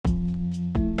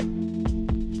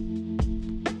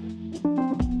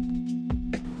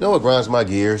know what grinds my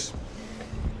gears?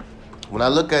 When I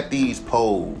look at these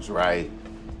polls, right?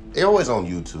 They're always on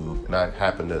YouTube, and I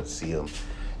happen to see them.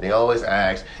 And they always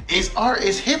ask, is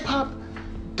hip hop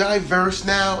diverse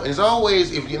now? And it's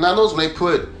always, if you not notice when they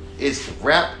put, is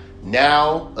rap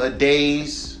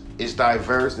nowadays is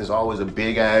diverse? There's always a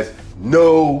big ass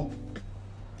no.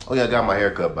 Oh yeah, I got my hair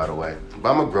cut, by the way,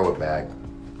 but I'm gonna grow it back.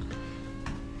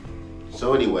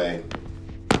 So anyway,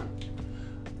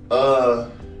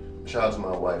 shout out to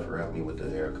my wife for helping me with the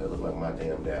haircut. Look like my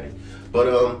damn daddy.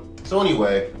 But so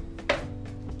anyway,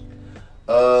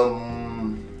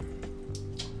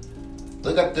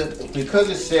 look at because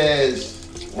it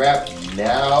says rap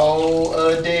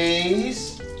nowadays,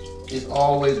 it's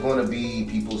always going to be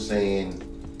people saying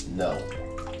no.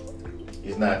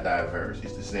 It's not diverse.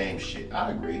 It's the same shit.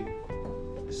 I agree.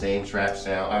 The same trap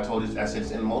sound. I said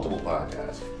this in multiple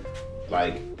podcasts.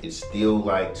 Like, it's still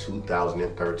like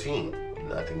 2013.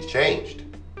 Nothing's changed.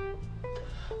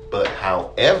 But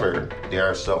however, there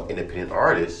are some independent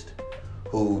artists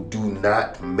who do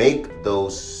not make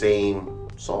those same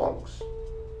songs.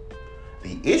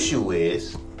 The issue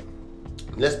is,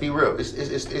 let's be real,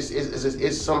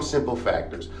 it's some simple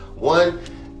factors. One,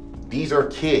 these are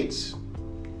kids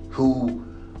who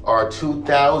are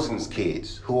 2000s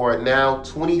kids, who are now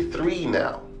 23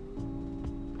 now,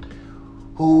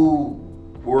 who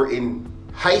were in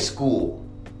high school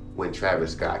when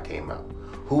Travis Scott came out,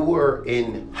 who were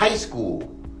in high school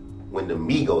when the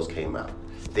Migos came out.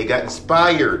 They got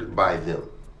inspired by them.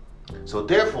 So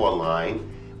therefore,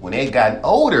 when they got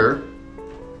older,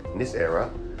 in this era,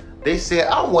 they said,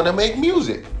 I want to make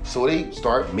music. So they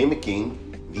start mimicking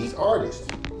these artists.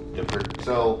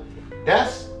 So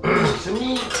that's, to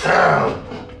me,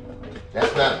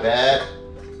 that's not bad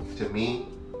to me,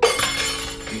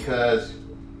 because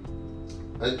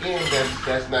again,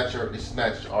 that's not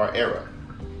our era.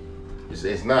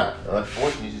 It's not.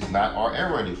 Unfortunately, it's just not our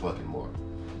era any fucking more.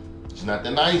 It's not the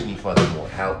 90s any fucking more.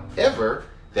 However,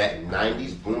 that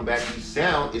 90s boom bap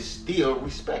sound is still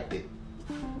respected.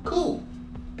 Cool.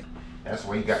 That's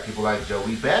why you got people like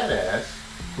Joey Badass,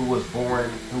 who was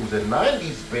a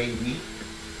 90s baby,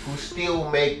 who still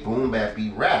make boom bap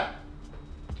rap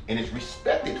and is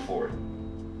respected for it.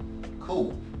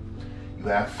 Cool. You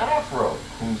have Afro,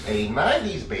 who's a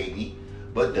 90s baby,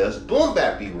 but does boom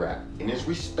bap rap and is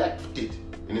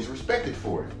respected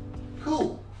for it.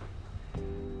 Cool.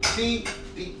 See,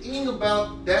 the thing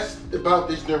about this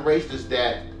generation is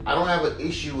that I don't have an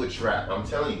issue with trap. I'm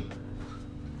telling you.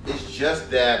 It's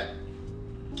just that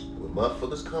when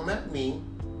motherfuckers come at me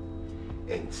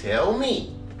and tell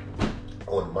me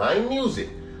on my music,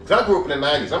 because I grew up in the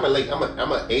 90s. I'm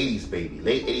a 80s baby,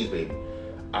 late 80s baby.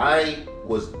 I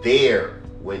was there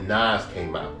when Nas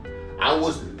came out. I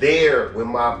was there when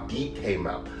Mobb Deep came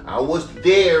out. I was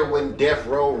there when Death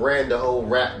Row ran the whole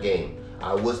rap game.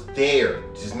 I was there.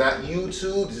 This is not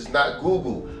YouTube. This is not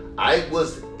Google. I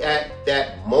was at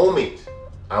that moment.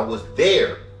 I was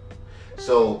there.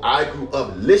 So I grew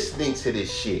up listening to this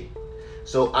shit.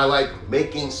 So I like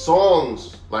making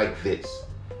songs like this.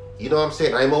 You know what I'm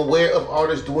saying? I'm aware of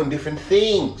artists doing different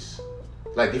things,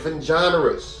 like different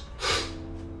genres.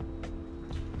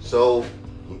 So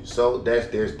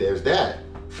there's that.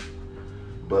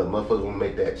 But motherfuckers wanna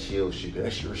make that chill shit.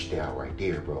 That's your style right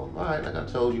there, bro. Alright, like I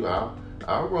told you, I'll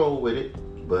roll with it.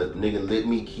 But nigga, let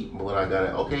me keep what I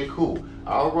got. Okay, cool.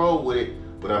 I'll roll with it,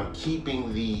 but I'm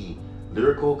keeping the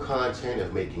lyrical content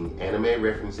of making anime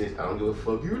references. I don't give a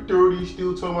fuck. You're dirty,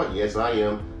 still talking about. Yes, I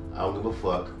am. I don't give a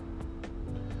fuck.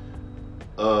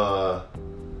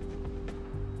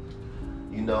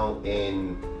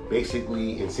 And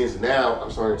basically, and since now I'm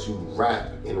starting to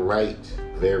rap and write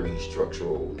very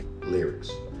structural lyrics.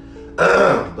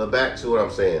 But back to what I'm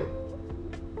saying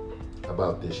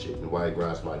about this shit and why it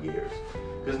grinds my gears.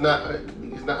 Because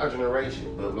it's not our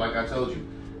generation. But like I told you,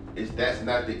 that's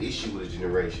not the issue with the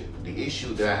generation. The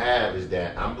issue that I have is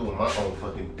that I'm doing my own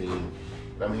fucking thing.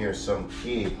 And I'm hearing some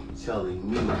kid telling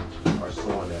me, or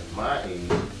someone that's my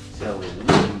age, telling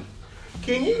me,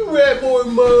 can you rap more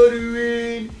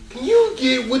modern? Can you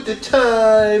get with the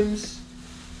times?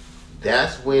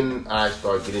 That's when I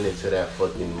start getting into that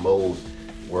fucking mode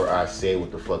where I say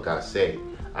what the fuck I say.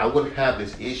 I wouldn't have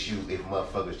this issue if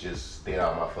motherfuckers just stayed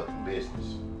out of my fucking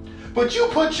business. But you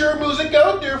put your music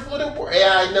out there for the world.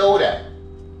 Yeah, I know that.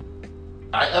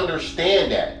 I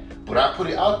understand that. But I put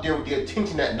it out there with the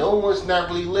intention that no one's not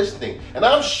really listening. And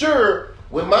I'm sure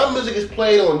when my music is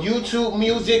played on YouTube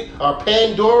Music or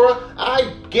Pandora,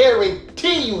 I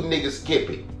guarantee you niggas skip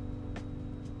it.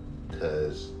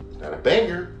 Because it's not a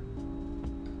banger.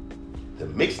 The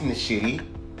mixing is shitty.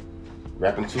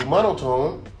 Rapping too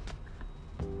monotone.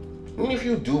 Even if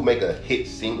you do make a hit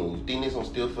single, you think niggas gonna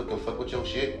still fuck with your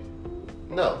shit?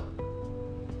 No.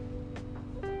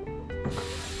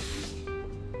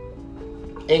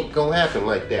 Ain't gonna happen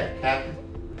like that, Captain.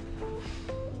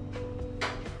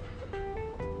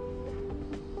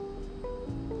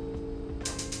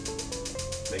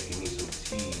 Making me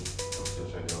some tea. I'm still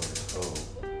drinking on this cold.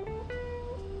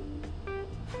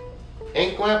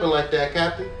 Ain't gonna happen like that,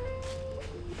 Captain.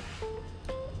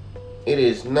 It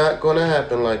is not gonna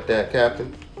happen like that,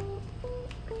 Captain.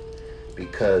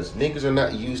 Because niggas are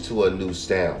not used to a new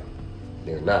sound.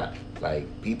 They're not. Like,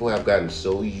 people have gotten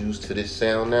so used to this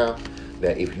sound now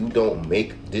that if you don't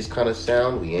make this kind of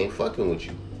sound, we ain't fucking with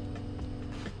you.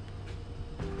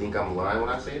 Think I'm lying when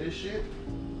I say this shit?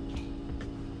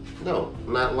 No,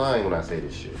 I'm not lying when I say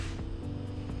this shit.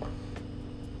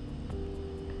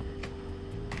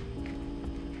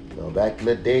 Now, back in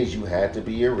the days, you had to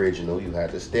be original. You had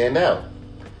to stand out.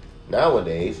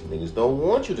 Nowadays, niggas don't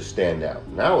want you to stand out.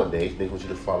 Nowadays, niggas want you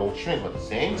to follow trends. But at the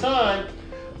same time,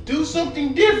 do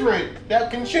something different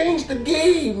that can change the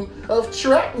game of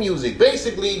trap music.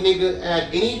 Basically, nigga,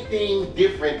 add anything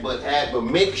different, but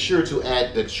make sure to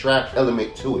add the trap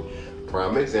element to it.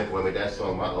 Prime example, I made that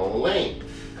song My Own Lane.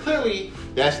 Clearly,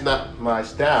 that's not my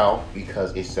style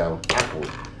because it sounds awkward.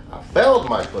 I failed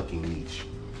my fucking niche.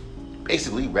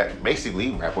 Basically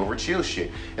rap over chill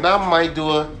shit. And I might do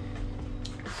a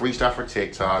freestyle for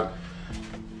TikTok.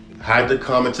 Hide the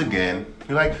comments again.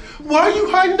 You're like, why are you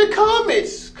hiding the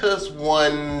comments? Because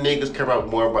one, niggas care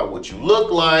more about what you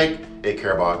look like. They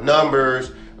care about numbers.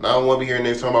 And I don't want to be hearing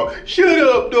niggas talking about, shut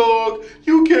up, dog.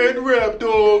 You can't rap,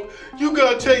 dog. You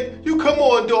come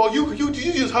on, dog. You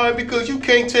just hide because you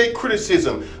can't take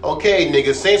criticism. Okay,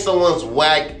 niggas, saying someone's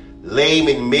whack, lame,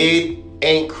 and mid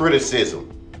ain't criticism.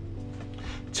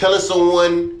 Telling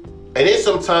someone, and then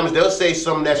sometimes they'll say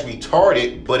something that's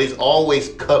retarded, but it's always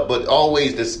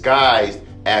disguised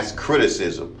as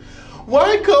criticism.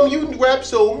 Why come you rap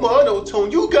so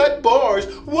monotone? You got bars.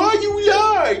 Why you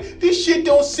lie? This shit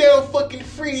don't sound fucking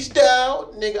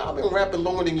freestyle. Nigga, I've been rapping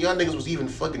longer than y'all niggas was even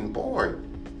fucking born.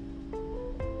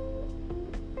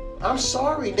 I'm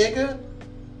sorry, nigga.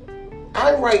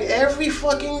 I write every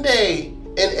fucking day.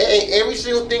 And every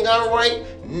single thing I write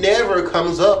never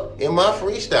comes up in my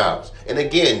freestyles. And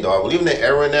again, dog, we live in an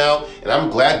era now, and I'm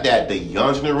glad that the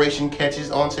young generation catches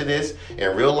onto this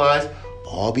and realize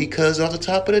all because off the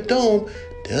top of the dome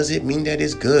doesn't mean that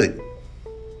it's good.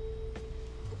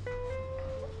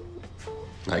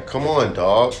 Like, come on,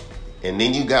 dog. And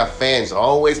then you got fans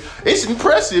always, it's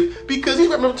impressive because he's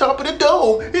rapping on top of the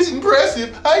dome. It's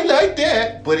impressive. I like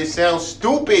that. But it sounds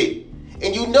stupid.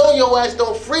 And you know your ass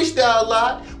don't freestyle a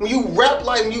lot when you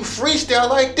freestyle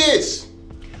like this.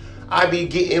 I be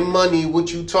getting money,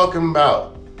 what you talking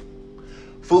about?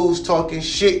 Fools talking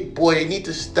shit, boy, they need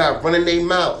to stop running their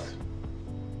mouth.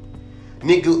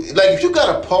 Nigga, like if you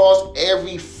gotta pause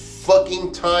every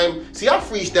fucking time. See, I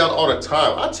freestyled all the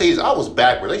time. I tell you, I was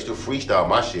backwards. I used to freestyle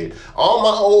my shit. All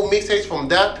my old mixtapes from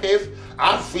that piff,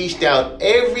 I freestyled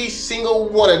every single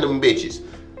one of them bitches.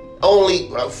 Only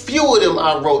a few of them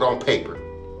I wrote on paper.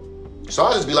 So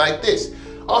I'll just be like this.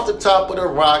 Off the top of the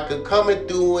rocker, coming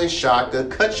through in shocker,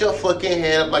 cut your fucking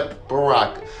head up like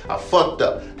Baraka. I fucked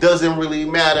up. Doesn't really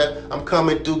matter. I'm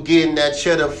coming through getting that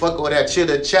cheddar. Fuck all that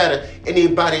chitter chatter.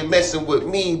 Anybody messing with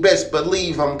me, best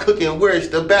believe I'm cooking. Where's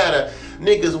the batter?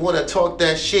 Niggas wanna talk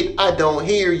that shit. I don't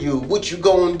hear you. What you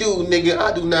gonna do, nigga?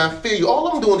 I do not feel you. All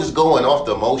I'm doing is going off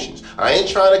the emotions. I ain't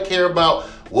trying to care about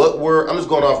I'm just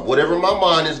going off whatever my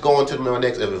mind is going to the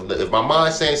next. If my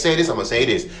mind's saying say this, I'm gonna say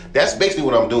this. That's basically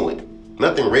what I'm doing.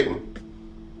 Nothing written.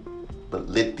 But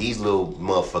let these little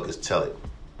motherfuckers tell it.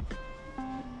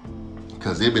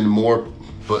 Cause they've been more,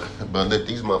 but let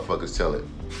these motherfuckers tell it.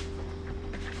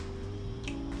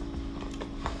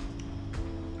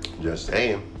 Just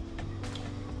saying.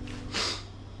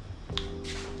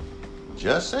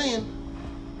 Just saying.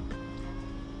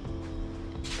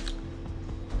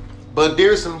 But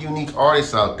there's some unique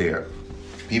artists out there.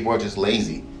 People are just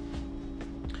lazy.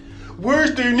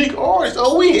 Where's the unique artist?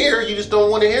 Oh, we hear you just don't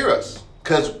want to hear us.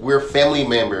 Because we're family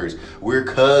members. We're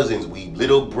cousins. We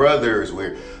little brothers.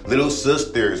 We're little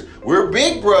sisters. We're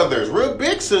big brothers. We're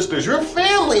big sisters. You're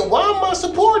family. Why am I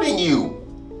supporting you?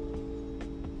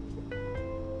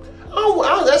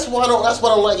 That's why I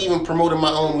don't like even promoting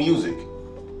my own music.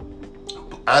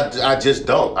 I just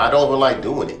don't. I don't even like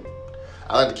doing it.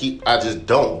 I just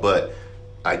don't, but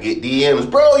I get DMs,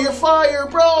 bro, you're fire,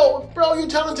 bro, you're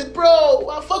talented, bro,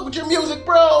 I fuck with your music,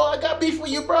 bro, I got beef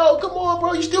with you, bro, come on,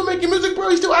 bro, you still making music, bro,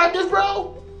 you still active,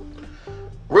 bro?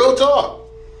 Real talk.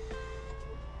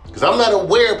 Because I'm not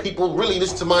aware people really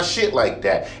listen to my shit like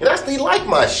that. And I still like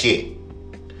my shit.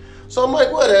 So I'm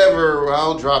like, whatever,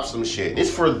 I'll drop some shit. It's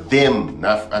for them.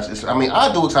 I do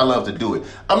it because I love to do it.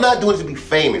 I'm not doing it to be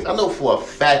famous. I know for a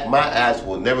fact my ass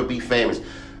will never be famous.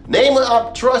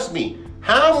 Trust me,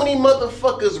 how many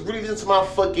motherfuckers really listen to my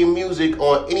fucking music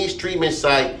on any streaming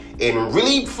site and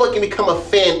really fucking become a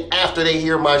fan after they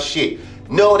hear my shit?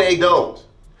 No, they don't.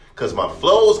 Because my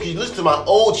flows, because you listen to my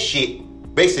old shit,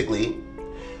 basically,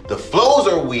 the flows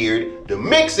are weird, the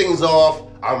mixing's off,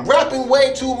 I'm rapping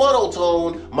way too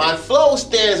monotone, my flow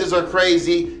stanzas are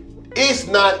crazy. It's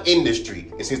not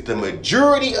industry. And since the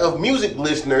majority of music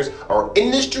listeners are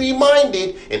industry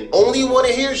minded and only want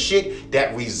to hear shit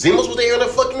that resembles what they hear on the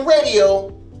fucking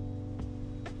radio,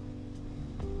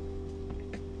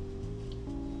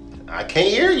 I can't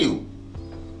hear you.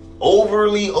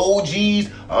 Overly OGs,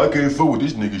 I can't fuck with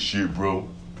this nigga shit, bro.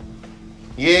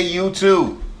 Yeah, you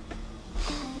too.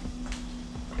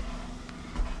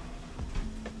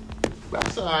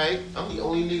 That's alright. I'm the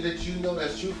only nigga that you know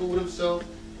that's truthful with himself,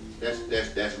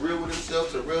 that's real with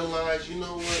himself, to realize, you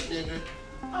know what, nigga,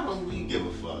 I don't really give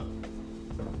a fuck.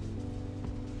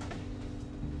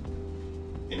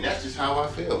 And that's just how I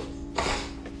feel.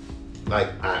 Like,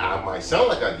 I might sound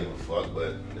like I give a fuck,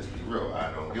 but let's be real,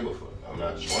 I don't give a fuck. I'm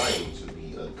not trying to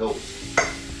be a ghost.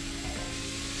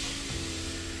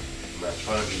 I'm not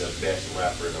trying to be the best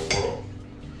rapper in the world.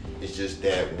 It's just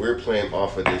that we're playing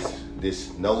off of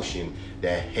this notion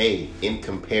that, hey, in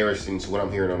comparison to what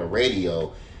I'm hearing on the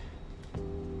radio,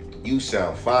 you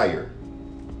sound fire.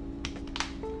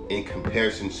 In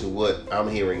comparison to what I'm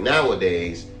hearing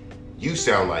nowadays, you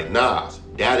sound like Nas.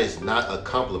 That is not a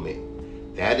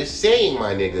compliment. That is saying,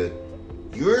 my nigga,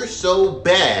 you're so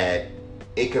bad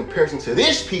in comparison to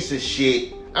this piece of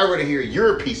shit, I'd rather hear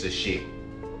your piece of shit.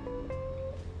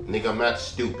 Nigga, I'm not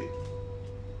stupid.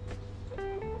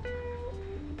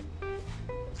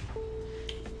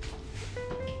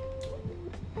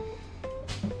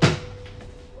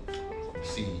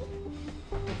 See,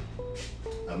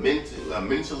 a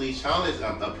mentally challenged,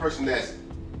 a person that's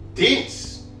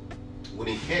dense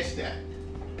wouldn't catch that.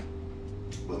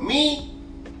 But me,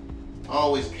 I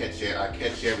always catch it. I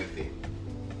catch everything.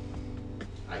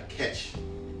 I catch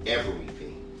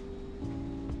everything.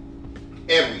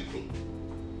 Everything.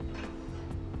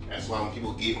 That's why when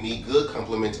people give me good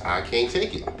compliments, I can't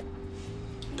take it.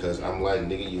 Because I'm like,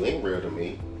 nigga, you ain't real to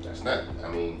me. That's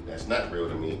not real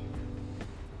to me.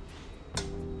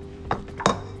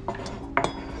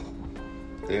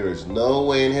 There is no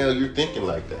way in hell you're thinking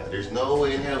like that. There's no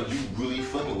way in hell you really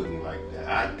fucking with me like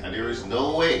that. There is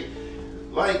no way.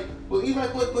 Like, well, you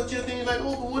like, what you're thinking, like,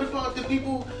 oh, but what about the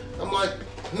people? I'm like,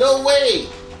 no way.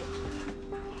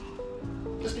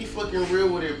 Let's be fucking real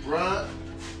with it, bruh.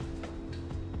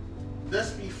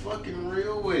 Let's be fucking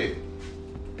real with it.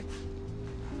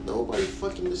 Nobody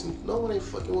fucking listen. No one ain't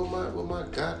fucking with my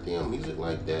goddamn music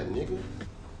like that, nigga.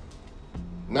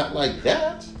 Not like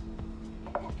that.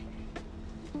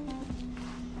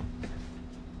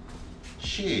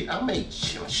 I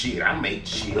make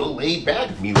chill, laid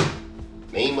back music.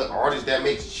 Name an artist that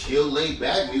makes chill, laid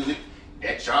back music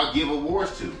that y'all give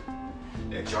awards to,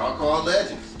 that y'all call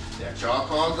legends, that y'all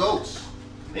call goats.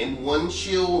 Name one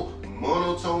chill,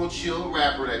 monotone chill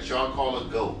rapper that y'all call a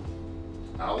goat.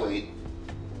 I'll wait.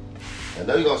 I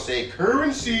know you're gonna say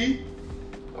Currency.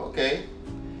 Okay.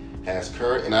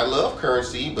 And I love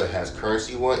Currency, but has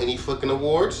Currency won any fucking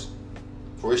awards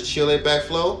for his chill, laid back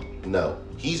flow? No.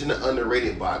 He's in the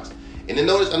underrated box. And then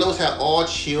I notice how all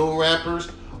chill rappers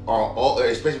are all,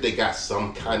 especially if they got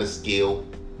some kind of skill.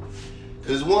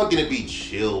 Because one gonna be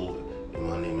chill, and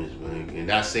my name is, and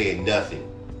not saying nothing.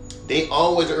 They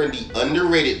always are in the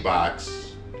underrated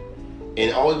box.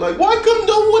 And always like, why come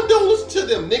no one don't listen to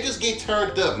them? Niggas get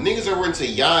turned up. Niggas are into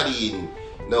Yachty and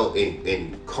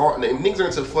niggas are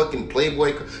into fucking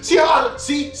Playboy. See,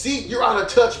 you're out of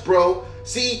touch, bro.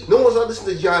 See, no one's not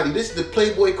listening to Yachty. This is the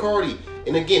Playboy Cardi.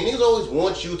 And again, niggas always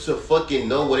want you to fucking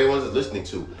know what everyone's listening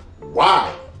to.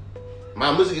 Why?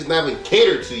 My music is not even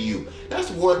catered to you.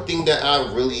 That's one thing that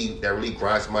really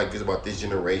grinds my gears about this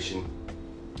generation.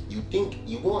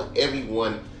 You want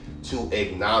everyone to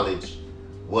acknowledge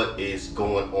what is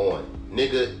going on.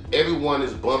 Nigga, everyone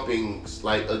is bumping,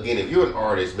 like, again, if you're an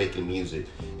artist making music,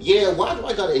 yeah, why do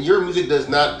I gotta, and your music does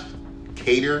not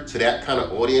cater to that kind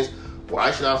of audience,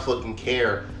 why should I fucking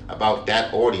care about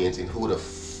that audience and who the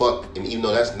fuck, and even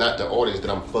though that's not the audience that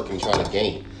I'm fucking trying to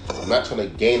gain. I'm not trying to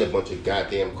gain a bunch of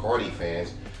goddamn Cardi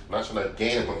fans. I'm not trying to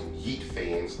gain a bunch of Yeet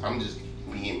fans. I'm just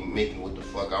making what the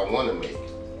fuck I want to make.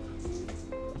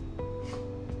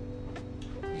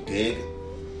 You dig?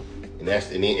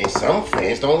 And some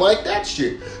fans don't like that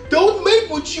shit. Don't make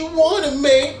what you want to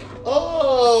make.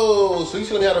 Oh, so you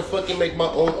telling me how to fucking make my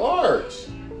own art?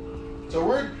 So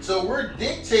we're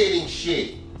dictating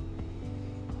shit.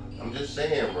 I'm just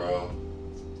saying, bro.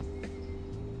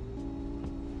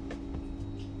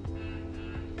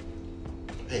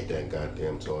 I hate that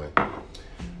goddamn toy. I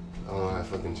don't know how to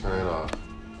fucking turn it off.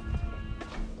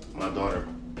 My daughter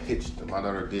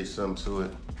did something to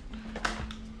it.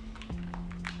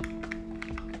 I'm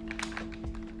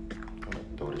gonna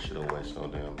throw this shit away so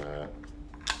damn bad.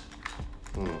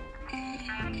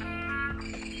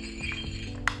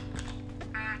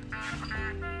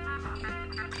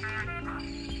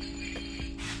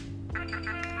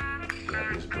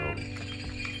 Yeah, this broke.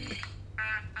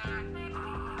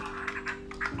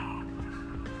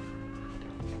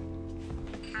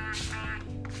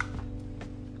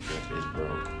 It's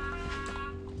broke.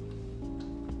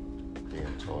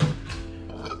 Damn toy.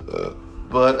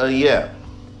 But yeah,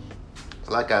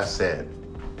 like I said,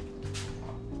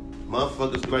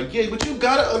 motherfuckers be like, yeah, but you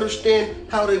gotta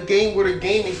understand how where the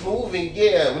game is moving.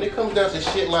 Yeah, when it comes down to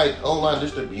shit like online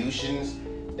distributions,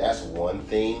 that's one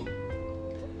thing.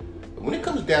 But when it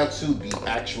comes down to the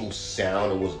actual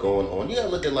sound and what's going on, you gotta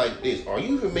look at it like this. Are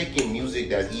you even making music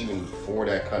that's even for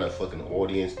that kind of fucking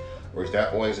audience? Or is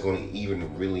that audience gonna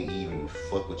really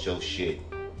fuck with your shit?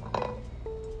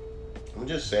 I'm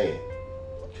just saying.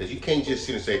 Because you can't just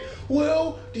sit and say,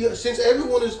 well, since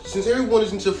everyone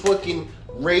is into fucking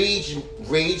rage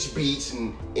beats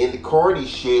and the Cardi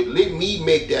shit, let me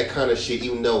make that kind of shit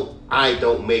even though I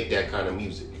don't make that kind of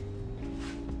music.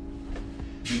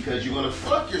 Because you're gonna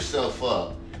fuck yourself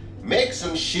up. Make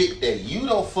some shit that you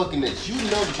know that you're not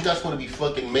supposed to be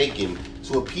fucking making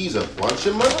to appease a bunch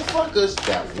of motherfuckers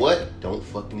that don't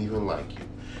fucking even like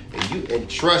you. And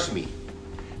trust me,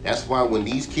 that's why when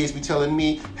these kids be telling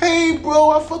me, hey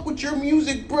bro, I fuck with your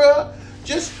music, bruh.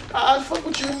 I fuck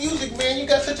with your music, man. You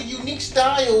got such a unique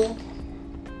style.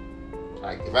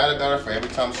 Like, if I had a dollar for every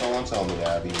time someone told me that,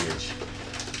 I'd be rich.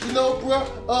 You know, bro,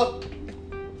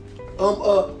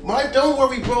 don't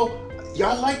worry, bro.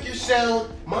 Y'all like your sound.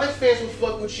 My fans will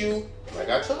fuck with you. Like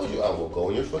I told you, I will go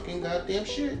in your fucking goddamn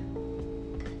shit.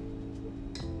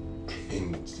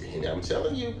 And I'm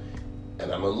telling you,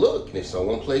 and I'm gonna look. And if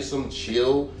someone plays some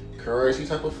chill, currency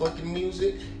type of fucking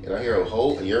music, and I hear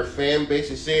and your fan base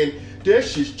is saying, that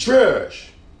shit's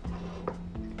trash,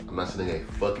 I'm not singing a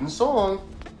fucking song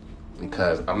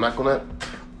because I'm not gonna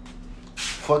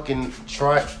fucking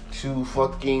try to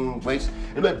fucking waste.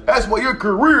 And that's why your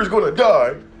career is gonna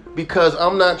die. Because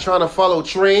I'm not trying to follow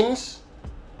trends.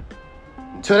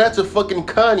 Tell that to fucking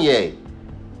Kanye.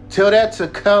 Tell that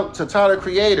to Tyler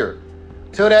Creator.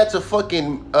 Tell that to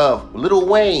fucking Lil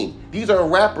Wayne. These are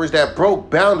rappers that broke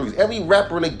boundaries. Every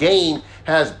rapper in the game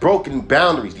has broken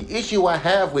boundaries. The issue I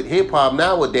have with hip hop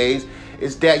nowadays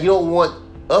is that you don't want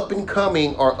up and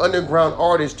coming or underground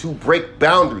artists to break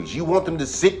boundaries. You want them to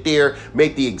sit there,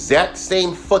 make the exact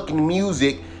same fucking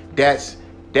music because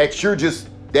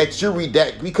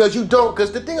you don't.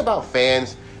 Because the thing about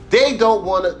fans, they don't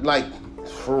want to, like,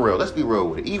 for real, let's be real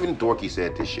with it. Even Dorky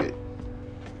said this shit.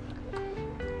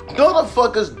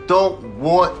 Motherfuckers don't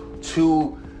want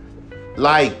to,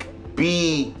 they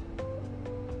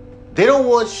don't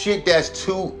want shit that's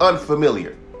too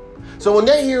unfamiliar. So when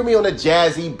they hear me on a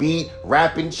jazzy beat,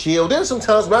 rapping chill, there's some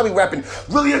times when I be rapping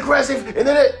really aggressive, and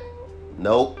then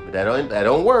nope, that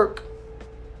don't work.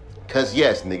 Cause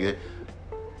yes, nigga,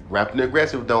 rapping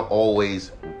aggressive don't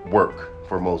always work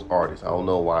for most artists. I don't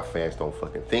know why fans don't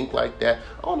fucking think like that.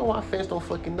 I don't know why fans don't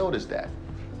fucking notice that.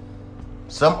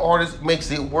 Some artists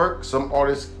makes it work, some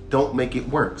artists don't make it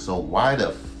work. So why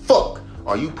the fuck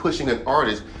are you pushing an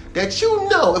artist that you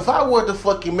know if I were to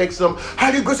fucking make some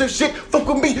highly aggressive shit, fuck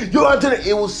with me,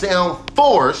 it will sound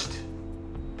forced.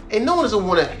 And no one doesn't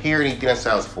want to hear anything that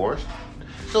sounds forced.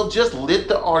 So just let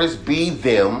the artist be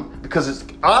them, because it's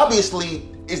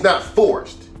not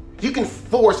forced. You can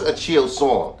force a chill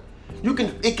song.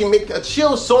 A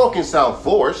chill song can sound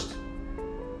forced.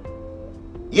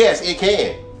 Yes, it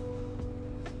can.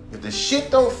 If the shit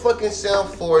don't fucking sound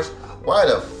forced, why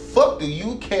the fuck do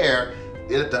you care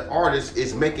if the artist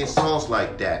is making songs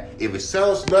like that? If it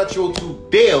sounds natural to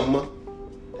them,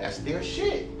 that's their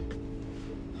shit.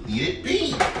 Let it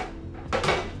be.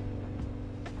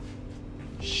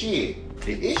 Shit.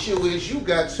 The issue is you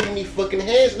got too many fucking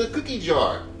hands in the cookie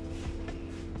jar.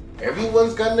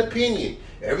 Everyone's got an opinion.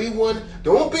 Everyone,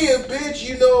 don't be a bitch,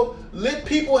 let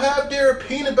people have their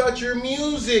opinion about your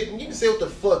music. You can say what the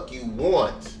fuck you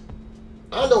want.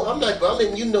 I know I'm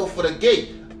letting you know for the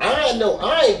gate. I know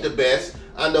I ain't the best.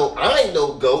 I know I ain't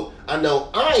no GOAT. I know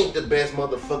I ain't the best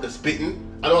motherfucker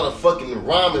spitting. I know how to fucking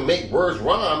rhyme and make words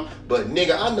rhyme, but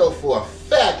nigga, I know for a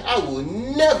fact I will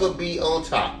never be on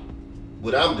top.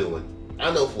 What I'm doing,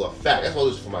 I know for a fact. That's all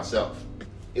this for myself.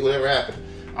 It will never happen.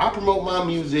 I promote my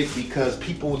music because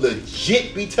people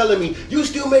legit be telling me, you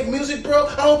still make music, bro?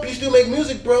 I hope you still make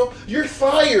music, bro. You're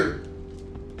fired.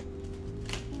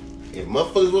 If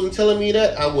motherfuckers wasn't telling me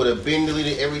that, I would have been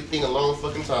deleted everything a long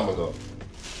fucking time ago.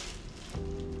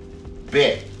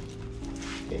 Bet.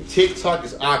 And TikTok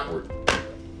is awkward.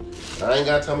 I ain't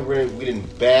got time to read reading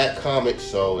bad comments,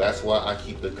 so that's why I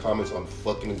keep the comments on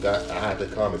fucking I hide the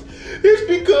comments. It's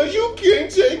because you can't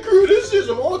take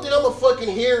criticism. All thing I'ma fucking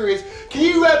hear is, can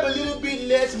you rap a little bit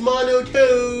less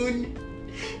monotone?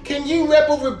 Can you rap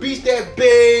over beats that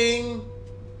bang?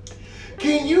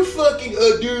 Can you fucking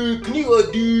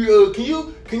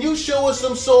can you show us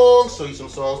some songs? Show you some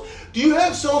songs. Do you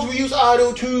have songs where you use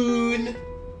auto-tune?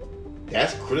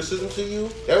 That's criticism to you?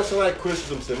 That don't sound like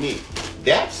criticism to me.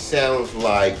 That sounds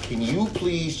like, can you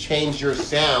please change your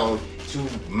sound to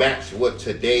match what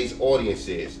today's audience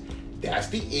is? That's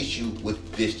the issue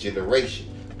with this generation.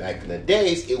 Back in the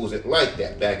days, it wasn't like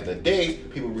that. Back in the days,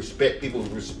 people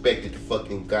respected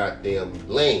fucking goddamn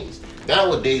lanes.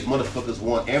 Nowadays, motherfuckers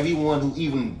want everyone who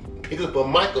even picks up a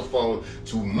microphone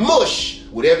to mush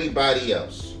with everybody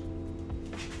else.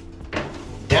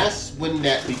 That's when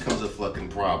that becomes a fucking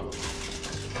problem.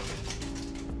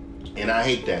 And I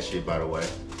hate that shit, by the way.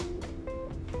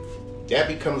 That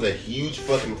becomes a huge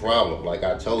fucking problem. Like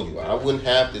I told you, I wouldn't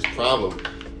have this problem.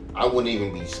 I wouldn't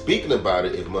even be speaking about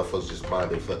it if motherfuckers just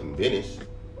mind their fucking business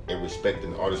and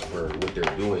respecting artists for what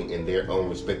they're doing in their own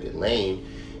respected lane,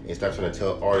 and stop trying to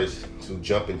tell artists to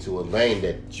jump into a lane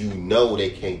that you know they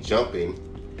can't jump in.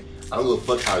 I don't give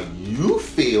a fuck how you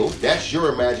feel. That's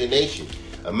your imagination.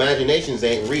 Imaginations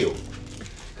ain't real.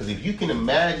 Because if you can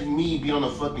imagine me being on a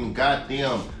fucking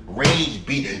goddamn rage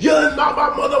beat, you're not my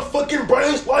motherfucking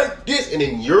brains like this, and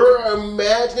in your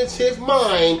imaginative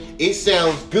mind, it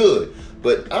sounds good.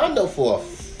 But I know for a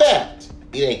fact,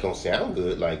 it ain't gonna sound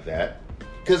good like that.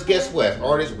 Because guess what? As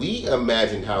artists, we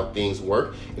imagine how things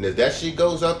work, and if that shit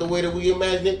goes out the way that we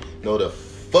imagine it, no the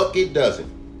fuck it doesn't.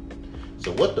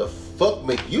 So what the fuck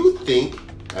make you think,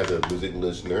 as a music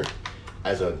listener,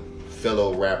 as a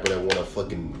fellow rapper that wanna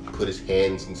fucking put his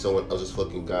hands in someone else's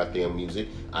fucking goddamn music?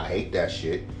 I hate that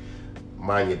shit.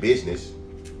 Mind your business.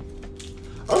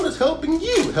 I'm just helping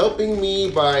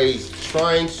me by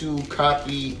trying to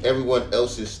copy everyone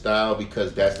else's style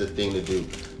because that's the thing to do.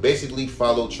 Basically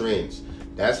follow trends.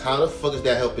 That's how the fuck is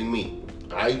that helping me?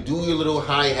 I do your little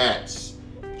hi-hats,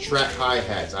 trap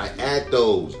hi-hats. I add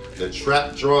those. The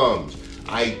trap drums.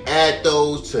 I add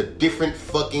those to different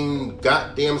fucking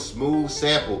goddamn smooth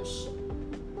samples.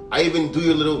 I even do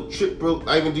your little trip, bro.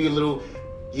 I even do your little,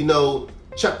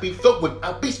 choppy flow with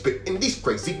I be spit in these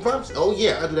crazy rhymes. Oh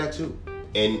yeah, I do that too.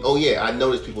 And oh yeah, I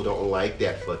notice people don't like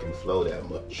that fucking flow that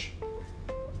much.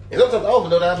 And sometimes I don't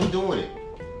know that I've been doing it.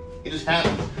 It just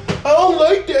happens. I don't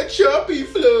like that choppy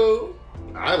flow.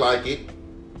 I like it.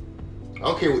 I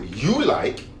don't care what you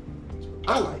like.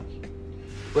 I like it.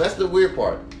 But that's the weird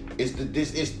part. It's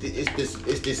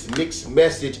this mixed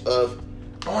message of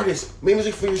artists, make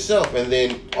music for yourself, and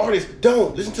then artists,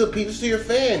 don't listen to people, to your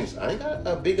fans. I ain't got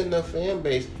a big enough fan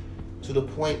base to the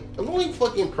point. I'm the only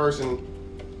fucking person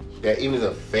that even is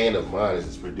a fan of mine is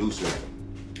this producer.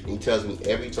 He tells me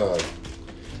every time,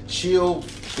 chill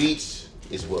beats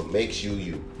is what makes you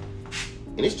you.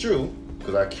 And it's true,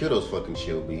 because I kill those fucking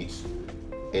chill beats.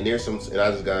 And I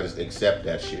just gotta accept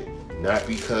that shit. Not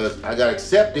because, I gotta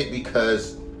accept it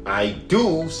because I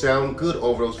do sound good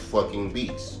over those fucking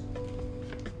beats.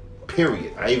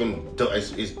 Period.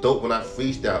 It's dope when I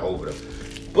freestyle over them.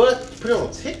 But put it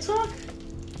on TikTok?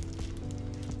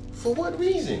 For what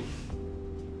reason?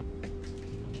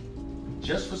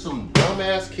 Just for some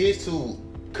dumbass kids to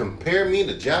compare me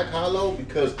to Jack Harlow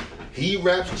because he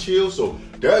raps chill, so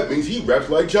that means he raps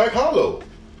like Jack Harlow.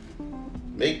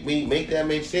 Make that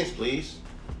make sense, please.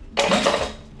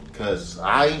 Because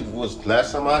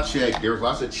last time I checked, there was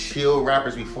lots of chill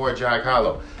rappers before Jack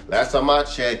Harlow. Last time I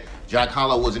checked, Jack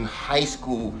Harlow was in high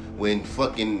school when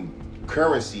fucking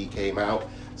Currency came out.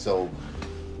 So,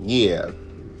 yeah,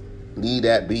 leave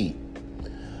that be.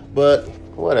 But,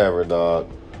 whatever,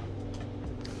 dog.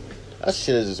 That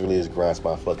shit just grinds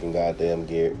my fucking goddamn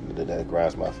gear. That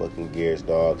grinds my fucking gears,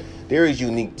 dog. There is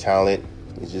unique talent.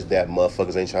 It's just that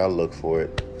motherfuckers ain't trying to look for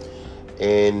it.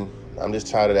 And I'm just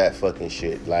tired of that fucking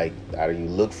shit. Like, either you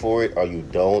look for it or you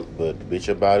don't, but bitch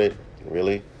about it.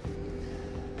 Really?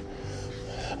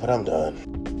 But I'm done.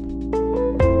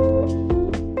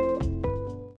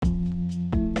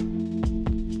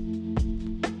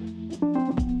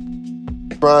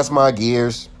 grinds my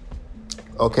gears.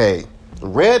 Okay,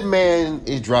 Redman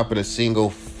is dropping a single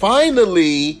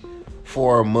finally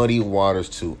for Muddy Waters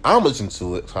 2. I'm listening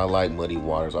to it, so I like Muddy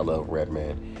Waters. I love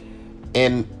Redman.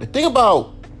 And the thing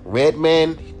about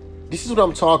Redman, this is what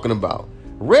I'm talking about.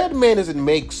 Redman doesn't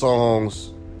make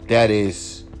songs that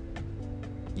is,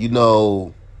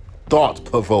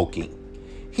 thought-provoking.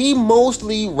 He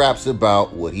mostly raps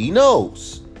about what he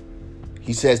knows.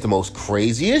 He says the most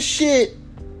craziest shit.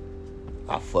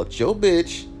 I fucked your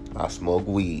bitch, I smoke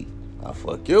weed. I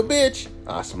fuck your bitch,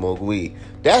 I smoke weed.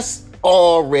 That's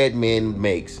all Redman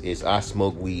makes, is I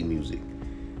smoke weed music.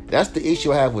 That's the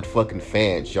issue I have with fucking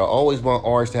fans. Y'all always want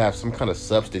artists to have some kind of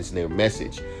substance in their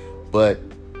message. But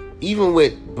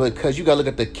because you gotta look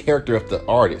at the character of the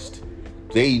artist.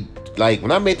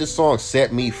 When I made the song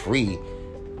Set Me Free,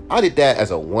 I did that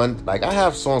as I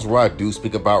have songs where I do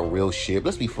speak about real shit.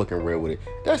 Let's be fucking real with it.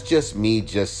 That's just me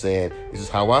just saying, this is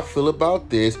how I feel about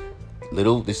this.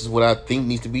 This is what I think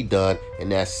needs to be done,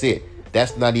 and that's it.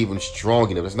 That's not even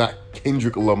strong enough. It's not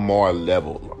Kendrick Lamar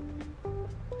level.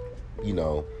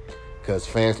 Because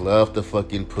fans love to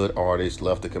fucking put artists,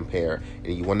 love to compare.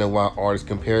 And you want to know why artists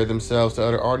compare themselves to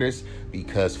other artists?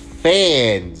 Because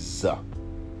fans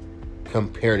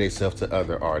compare themselves to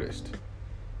other artists.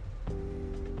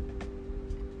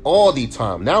 All the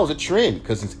time. Now it's a trend,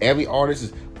 because since every artist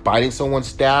is biting someone's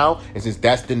style, and since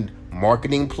that's the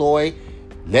marketing ploy,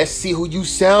 let's see who you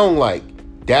sound like.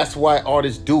 That's why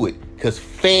artists do it, because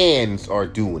fans are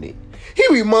doing it. He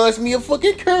reminds me of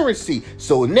fucking Currency.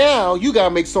 So now you gotta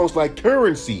make songs like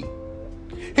Currency.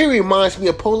 He reminds me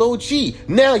of Polo G.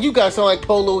 Now you gotta sound like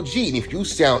Polo G. And if you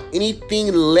sound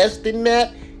anything less than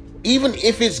that, even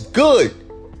if it's good,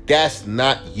 that's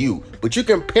not you. But you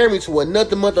compare me to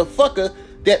another motherfucker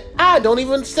that I don't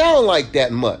even sound like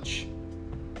that much.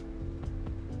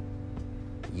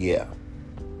 Yeah.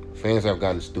 Fans have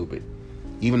gotten stupid.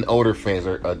 Even older fans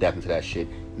are adapting to that shit,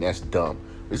 and that's dumb.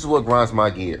 This is what grinds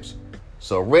my gears.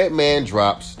 So Redman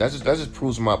drops. That just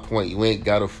proves my point. You ain't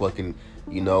gotta fucking,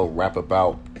 rap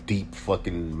about deep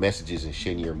fucking messages and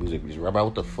shit in your music. Just rap about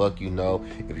what the fuck you know.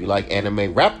 If you like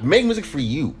anime, make music for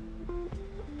you.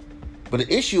 But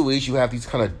the issue is you have these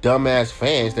kind of dumbass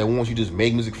fans that want you to just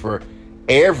make music for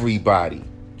everybody.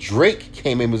 Drake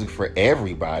can't make music for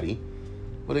everybody.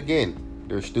 But again,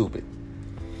 they're stupid.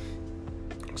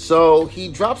 So he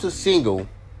drops a single,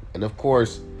 and of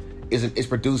course, it's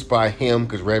produced by him,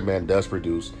 because Redman does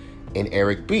produce, and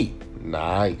Eric B.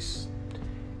 Nice.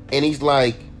 And he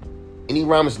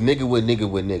rhymes nigga with nigga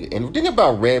with nigga. And the thing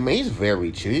about Redman, he's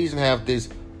very chill. He doesn't have this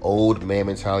old man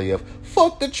mentality of,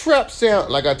 fuck the trap sound.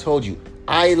 Like I told you,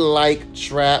 I like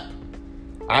trap.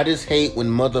 I just hate when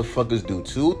motherfuckers do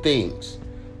two things.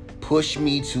 Push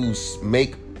me to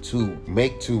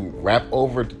rap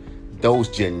over those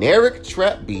generic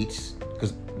trap beats,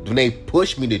 because when they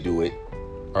push me to do it,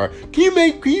 or can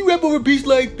you rap over beats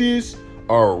like this,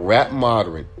 or rap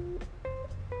modern,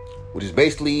 which is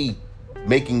basically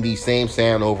making the same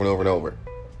sound over and over and over.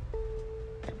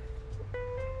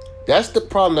 That's the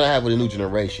problem that I have with the new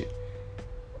generation.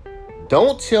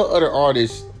 Don't tell other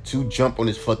artists to jump on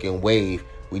this fucking wave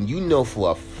when you know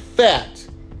for a fact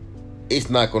it's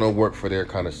not gonna work for their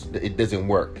kind of. It doesn't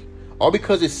work. All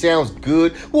because it sounds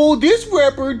good. Well, this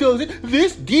rapper does it.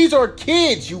 These are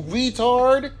kids, you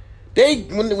retard.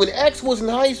 When X was in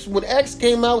high school, when X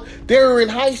came out, they were in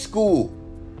high school.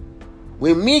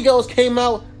 When Migos came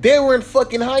out, they were in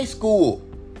fucking high school,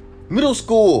 middle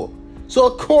school. So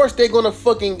of course they're gonna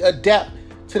fucking adapt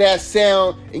to that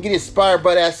sound and get inspired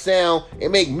by that sound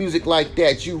and make music like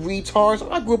that. You retards.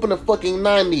 I grew up in the fucking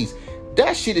 90s.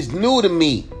 That shit is new to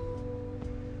me.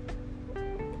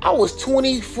 I was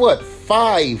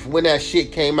 25 when that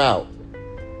shit came out.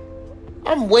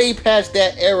 I'm way past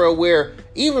that era where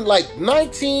even like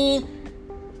 19,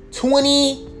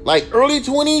 20, like early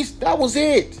 20s, that was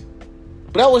it.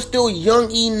 But I was still young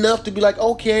enough to be like,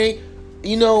 okay,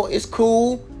 it's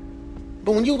cool.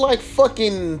 But when you like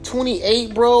fucking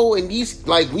 28, bro, and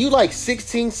when you like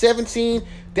 16, 17,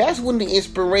 that's when the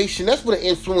inspiration, that's when the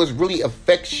influence really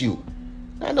affects you.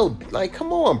 I know,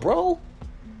 come on, bro.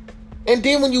 And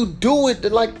then when you do it,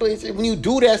 when you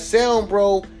do that sound,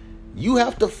 bro, you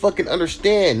have to fucking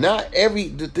understand.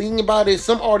 The thing about it is,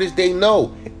 some artists, they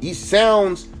know he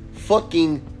sounds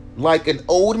fucking like an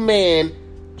old man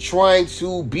trying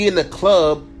to be in a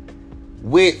club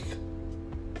with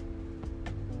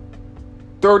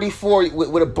 34,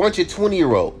 with a bunch of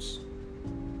 20-year-olds.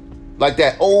 Like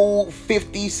that old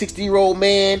 50, 60-year-old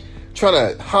man trying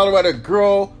to holler at a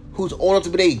girl who's old enough to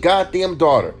be their goddamn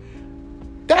daughter.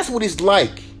 That's what it's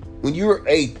like when you're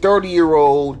a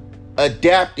 30-year-old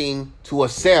adapting to a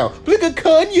sound. Look at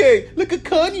Kanye. Look at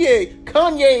Kanye.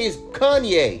 Kanye is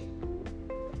Kanye.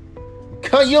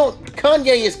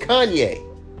 Kanye is Kanye.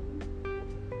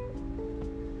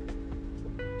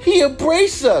 He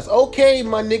embraced us. Okay,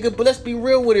 my nigga, but let's be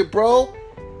real with it, bro.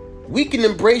 We can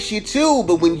embrace you too,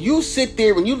 but when you sit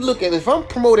there, when you look at, if I'm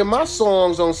promoting my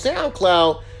songs on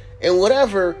SoundCloud and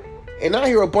whatever, and I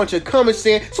hear a bunch of comments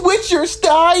saying, switch your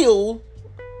style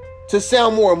to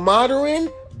sound more modern,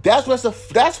 that's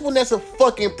when that's a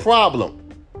fucking problem.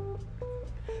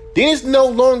 Then it's no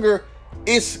longer,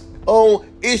 he's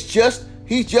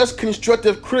just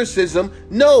constructive criticism.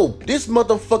 No, this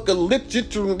motherfucker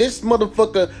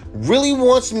really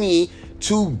wants me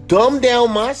to dumb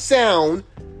down my sound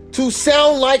to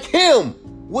sound like him,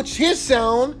 which his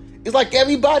sound is like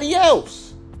everybody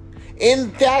else.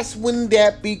 And that's when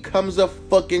that becomes a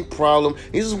fucking problem.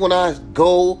 This is when I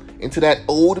go into that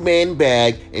old man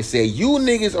bag and say, you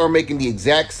niggas are making the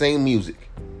exact same music.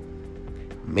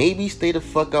 Maybe stay the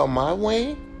fuck out my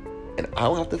way and I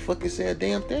don't have to fucking say a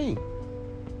damn thing.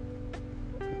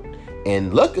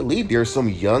 And luckily, there's some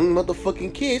young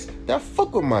motherfucking kids that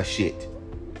fuck with my shit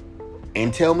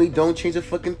and tell me don't change a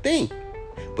fucking thing.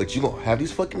 But you gonna have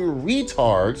these fucking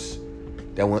retards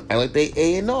that want to act like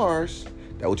they A&Rs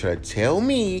that will try to tell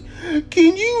me,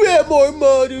 can you rap more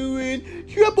modern?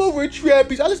 You rap over trap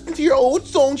beats. I listen to your old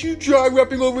songs. You try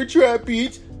rapping over trap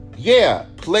beats. Yeah,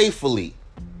 playfully.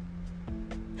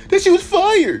 That shit was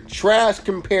fire. Trash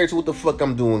compared to what the fuck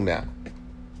I'm doing now.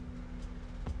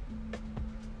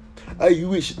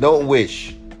 Don't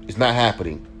wish. It's not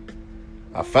happening.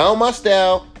 I found my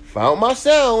style, found my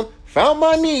sound, found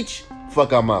my niche.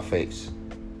 Fuck out my face.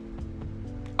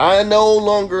 I no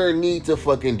longer need to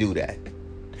fucking do that.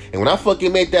 And when I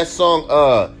fucking made that song,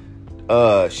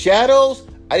 Shadows,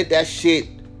 I did that shit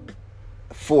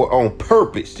on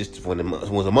purpose. Just when a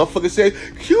motherfucker say,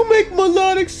 you make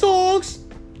melodic songs.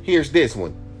 Here's this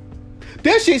one.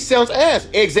 That shit sounds ass.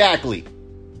 Exactly.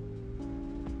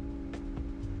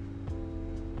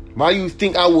 Why you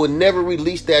think I would never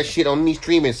release that shit on these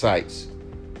streaming sites?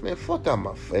 Man, fuck out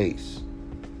my face.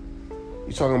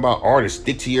 You talking about artists,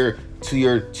 stick to your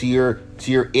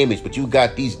image, but you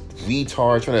got these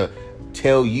retards trying to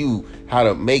tell you how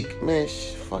to make, man,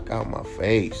 fuck out my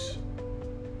face.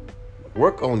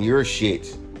 Work on your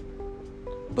shit.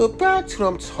 But back to what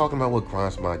I'm talking about, what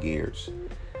grinds my gears.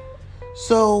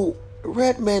 So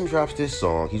Redman drops this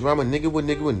song. He's rhyming nigga with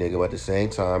nigga with nigga, but at the same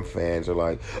time, fans are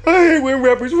like, I hate when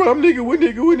rappers rhyme nigga with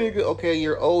nigga with nigga. Okay,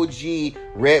 your OG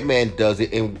Redman does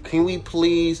it. And can we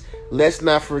please, let's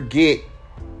not forget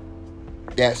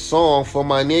that song for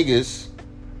my niggas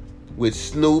with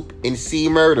Snoop and C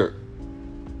Murder.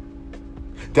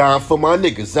 Down for my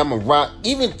niggas, I'm a rock.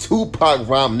 Even Tupac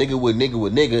rhyme nigga with nigga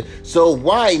with nigga. So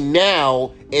why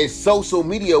now in social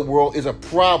media world is a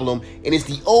problem, and it's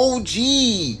the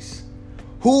OGs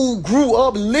who grew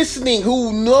up listening,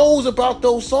 who knows about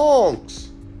those songs,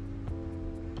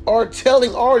 are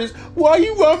telling artists, why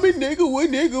you rhyming nigga with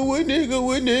nigga with nigga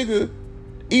with nigga?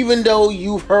 Even though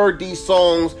you've heard these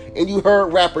songs and you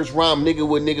heard rappers rhyme nigga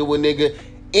with nigga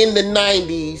in the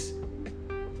 90s.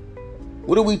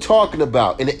 What are we talking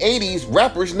about? In the 80s,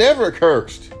 rappers never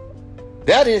cursed.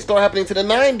 That didn't start happening to the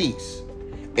 90s.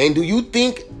 And do you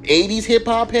think 80s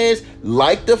hip-hop heads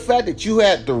like the fact that you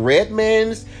had the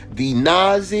Redmans, the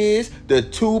Nas's, the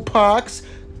Tupacs,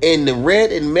 and the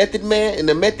Red and Method Man, and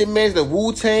the Method Mans, the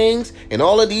Wu-Tangs, and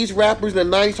all of these rappers in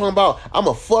the 90s talking about,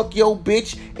 I'ma fuck your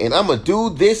bitch, and I'ma do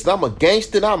this, and I'm a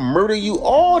gangster, and I'll murder you.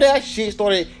 All that shit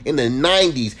started in the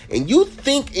 90s. And you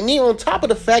think, and then on top of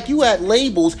the fact, you had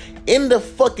labels in the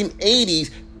fucking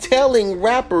 80s telling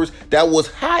rappers that was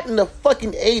hot in the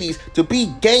fucking 80s to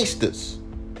be gangsters.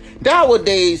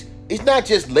 Nowadays, it's not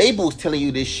just labels telling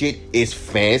you this shit, it's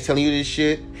fans telling you this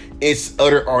shit. It's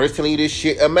other artists telling you this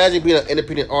shit. Imagine being an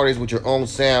independent artist with your own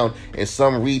sound and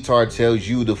some retard tells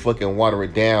you to fucking water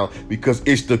it down because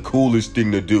it's the coolest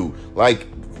thing to do. Like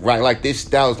this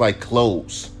style is like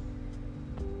clothes.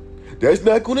 That's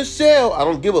not gonna sell. I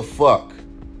don't give a fuck.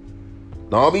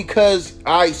 Now because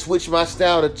I switch my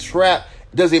style to trap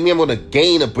doesn't mean I'm gonna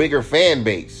gain a bigger fan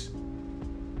base.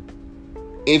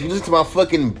 And if you listen to my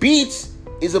fucking beats,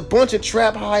 it's a bunch of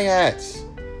trap hi-hats.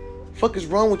 Fuck is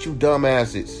wrong with you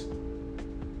dumbasses?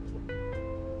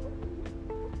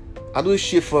 I do this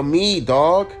shit for me,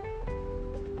 dog.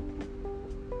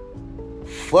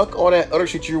 Fuck all that other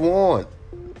shit you want.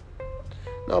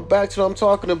 Now back to what I'm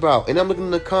talking about. And I'm looking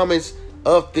in the comments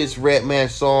of this Redman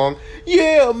song.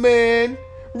 Yeah, man.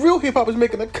 Real hip hop is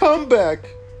making a comeback.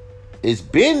 It's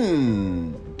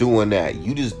been doing that.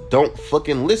 You just don't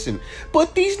fucking listen.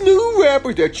 But these new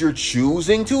rappers that you're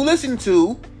choosing to listen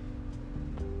to,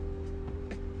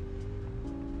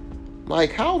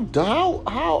 like, how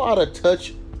out of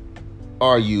touch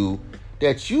are you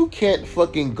that you can't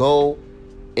fucking go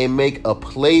and make a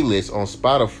playlist on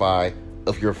Spotify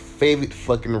of your favorite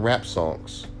fucking rap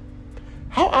songs?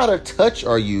 How out of touch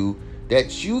are you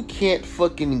that you can't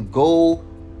fucking go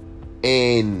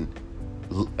and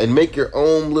make your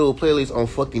own little playlist on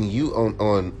fucking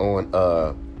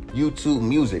YouTube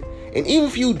Music? And even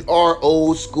if you are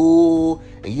old school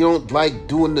and you don't like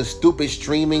doing the stupid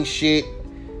streaming shit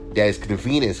that is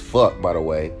convenient as fuck, by the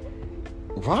way,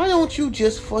 why don't you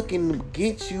just fucking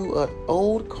get you an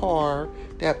old car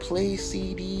that plays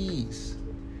CDs?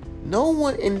 No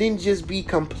one, and then just be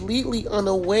completely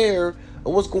unaware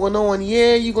of what's going on.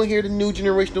 Yeah, you're gonna hear the new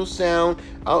generational sound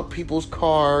out people's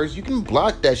cars. You can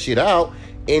block that shit out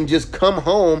and just come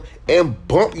home and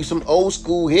bump you some old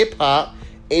school hip hop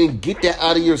and get that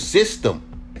out of your system.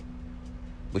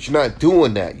 But you're not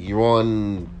doing that. You're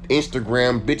on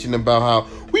Instagram bitching about how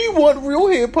we want real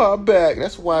hip hop back.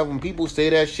 That's why when people say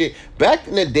that shit, back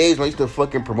in the days when I used to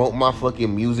fucking promote my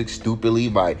fucking music stupidly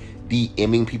by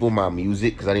DMing people my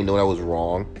music because I didn't know that was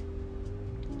wrong,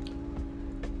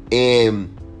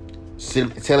 and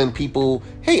telling people,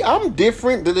 hey, I'm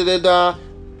different, da da da da.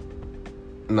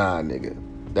 Nah, nigga,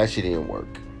 that shit didn't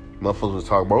work. Motherfuckers was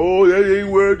talking about, oh, that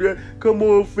ain't work. That. Come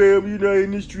on, fam, you're not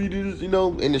in the street.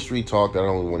 Industry talk that I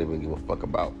don't even give a fuck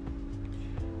about.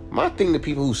 My thing to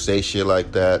people who say shit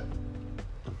like that,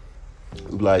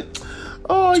 like,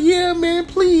 oh yeah, man,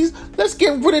 please, let's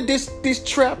get rid of this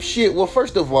trap shit. Well,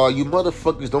 first of all, you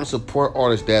motherfuckers don't support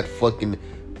artists that fucking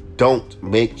don't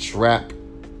make trap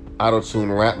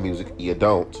auto-tune rap music. You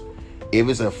don't. If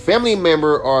it's a family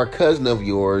member or a cousin of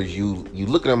yours, you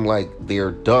look at them like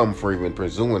they're dumb for even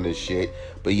presuming this shit,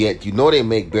 but yet you know they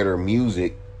make better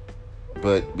music,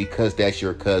 but because that's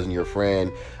your cousin, your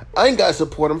friend, I ain't gotta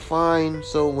support them, fine.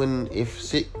 So if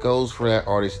shit goes for that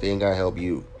artist, they ain't gotta help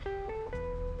you.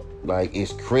 Like,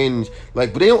 it's cringe.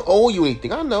 Like, but they don't owe you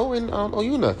anything. I know, and I don't owe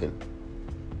you nothing.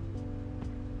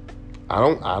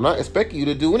 I'm not expecting you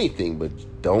to do anything, but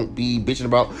don't be bitching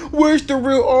about, where's the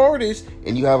real artist?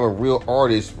 And you have a real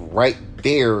artist right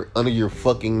there under your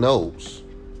fucking nose.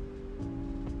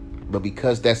 But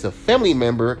because that's a family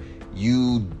member,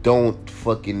 you don't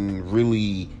fucking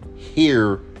really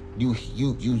hear. You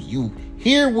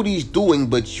hear what he's doing,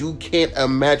 but you can't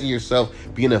imagine yourself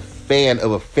being a fan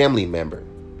of a family member.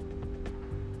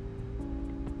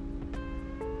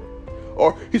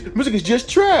 Or his music is just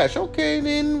trash. Okay,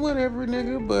 then whatever,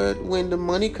 nigga. But when the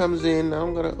money comes in,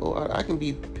 I can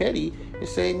be petty and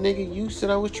say, nigga, you said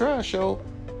I was trash, so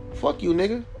fuck you,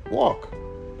 nigga. Walk.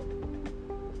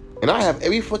 And I have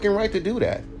every fucking right to do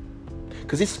that.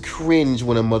 Because it's cringe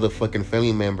when a motherfucking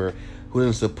family member who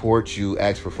doesn't support you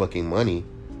asks for fucking money.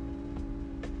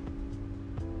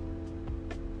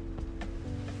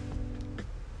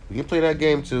 You can play that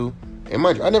game too. And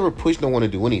mind you, I never push no one to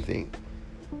do anything.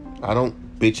 I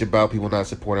don't bitch about people not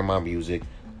supporting my music.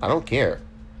 I don't care.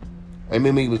 I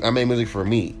make music for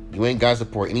me. You ain't got to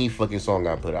support any fucking song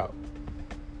I put out.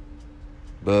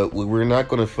 But what we're not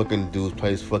gonna fucking do is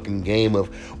play this fucking game of,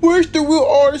 where's the real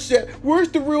artist at? Where's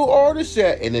the real artist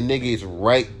at? And the nigga is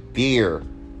right there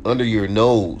under your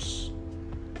nose,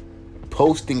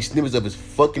 posting snippets of his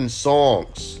fucking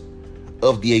songs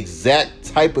of the exact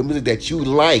type of music that you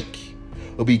like.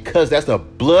 But because that's a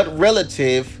blood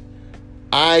relative,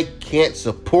 I can't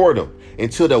support him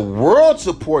until the world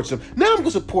supports him. Now I'm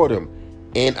gonna support him,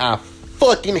 and I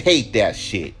fucking hate that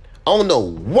shit. I don't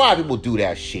know why people do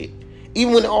that shit.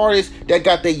 Even when artists that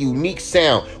got their unique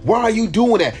sound, why are you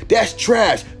doing that? That's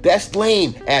trash. That's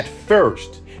lame at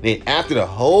first. And then after the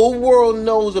whole world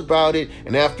knows about it,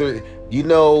 and after,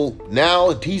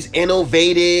 now he's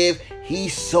innovative.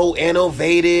 He's so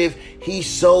innovative. He's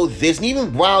so this. And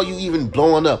even while you even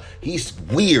blowing up, he's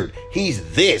weird.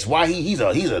 He's this. Why he's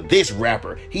a this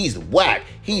rapper. He's whack.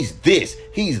 He's this.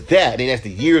 He's that. And as the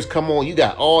years come on, you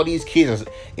got all these kids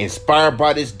inspired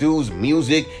by this dude's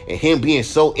music and him being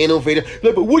so innovative.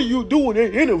 Like, but what are you doing,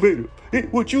 innovative?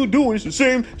 What you doing is the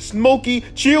same smoky,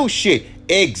 chill shit.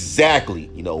 Exactly.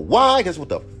 You know why? Because what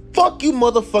the fuck you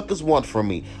motherfuckers want from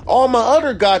me? All my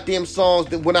other goddamn songs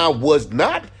that when I was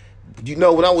not,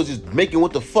 when I was just making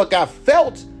what the fuck I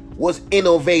felt was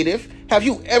innovative. Have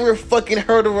you ever fucking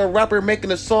heard of a rapper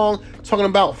making a song talking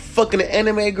about fucking an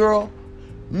anime girl?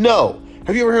 No.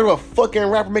 Have you ever heard of a fucking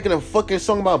rapper making a fucking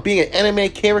song about being an anime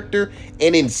character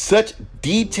and in such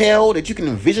detail that you can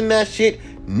envision that shit?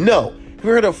 No. Have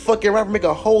you heard of a fucking rapper make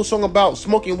a whole song about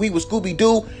smoking weed with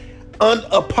Scooby-Doo?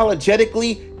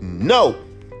 unapologetically, no.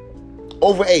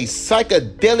 Over a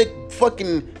psychedelic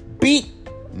fucking beat,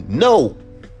 no.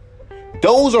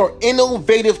 Those are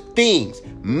innovative things.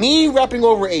 Me rapping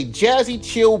over a jazzy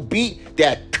chill beat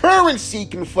that Currency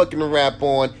can fucking rap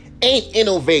on ain't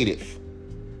innovative.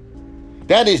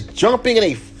 That is jumping in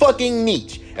a fucking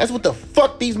niche. That's what the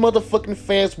fuck these motherfucking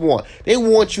fans want. They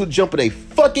want you to jump in a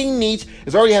fucking niche.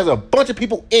 It already has a bunch of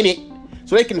people in it.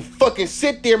 So they can fucking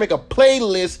sit there and make a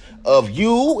playlist of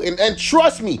you. And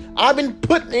trust me, I've been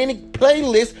put in a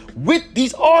playlist with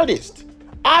these artists.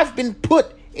 I've been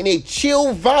put in a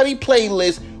chill vibey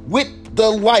playlist with the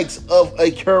likes of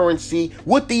a Currency,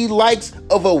 with the likes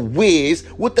of a Wiz,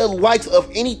 with the likes of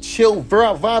any chill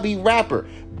vibey rapper.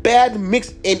 Bad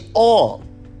mix and all.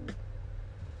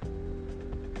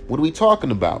 What are we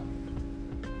talking about?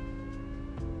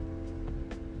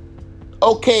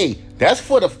 Okay, that's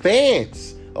for the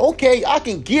fans. Okay, I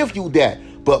can give you that.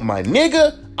 But my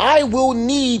nigga, I will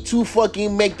need to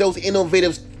fucking make those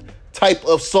innovative type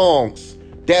of songs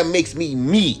that makes me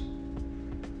me.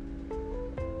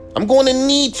 I'm going to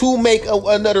need to make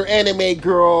another anime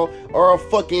girl or a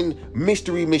fucking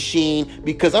mystery machine,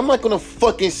 because I'm not going to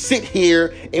fucking sit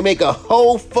here and make a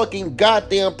whole fucking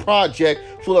goddamn project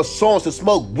full of songs to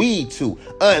smoke weed to.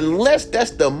 Unless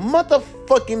that's the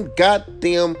motherfucking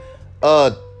goddamn,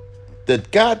 the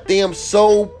goddamn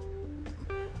soul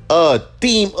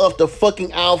theme of the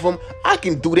fucking album. I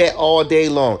can do that all day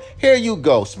long. Here you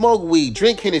go. Smoke weed,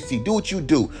 drink Hennessy, do what you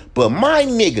do. But my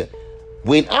nigga,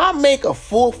 when I make a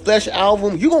full-fledged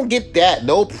album, you gonna get that,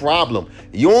 no problem.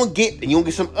 You gonna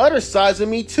get some other sides of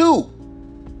me too.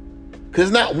 Cause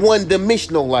it's not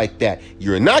one-dimensional like that.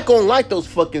 You're not gonna like those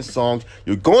fucking songs.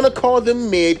 You're gonna call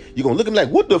them mid. You're gonna look at me like,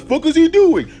 what the fuck is he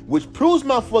doing? Which proves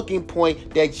my fucking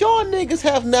point that y'all niggas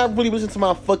have not really listened to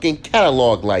my fucking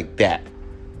catalog like that.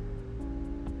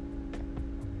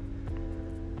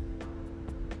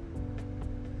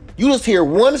 You just hear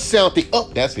one sound, think, oh,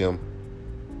 that's him.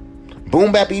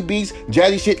 Boom bappy beats,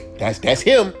 jazzy shit, that's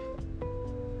him.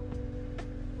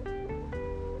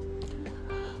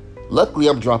 Luckily,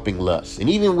 I'm dropping Lush, and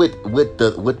even with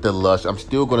the Lush, I'm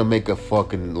still gonna make a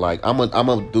fucking I'm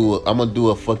gonna do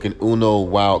a fucking Uno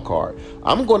wild card.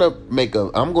 Cause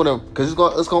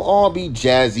it's gonna all be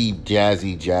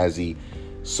jazzy,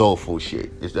 soulful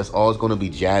shit. That's all it's gonna be,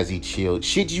 jazzy, chill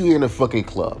shit you hear in a fucking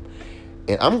club.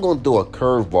 And I'm going to do a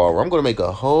curveball where I'm going to make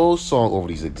a whole song over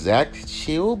these exact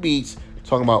chill beats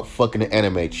talking about fucking an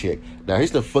anime chick. Now,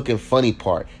 here's the fucking funny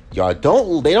part. They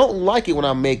don't like it when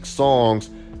I make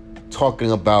songs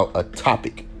talking about a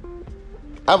topic.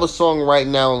 I have a song right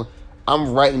now.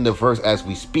 I'm writing the verse as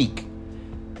we speak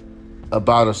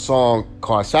about a song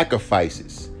called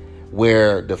Sacrifices,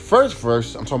 where the first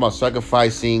verse, I'm talking about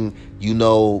sacrificing,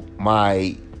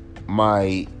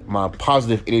 my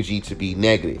positive energy to be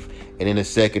negative. And then the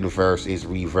second verse is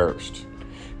reversed.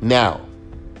 Now,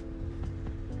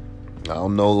 I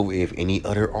don't know if any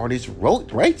other artist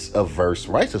writes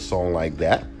a song like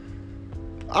that.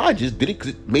 I just did it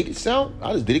because it made it sound.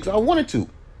 I just did it because I wanted to.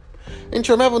 And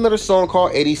I have another song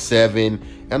called 87.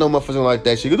 I know motherfuckers like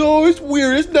that shit. Goes, oh, it's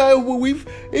weird. It's not what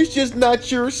it's just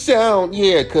not your sound.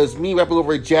 Yeah, because me rapping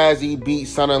over a jazzy beat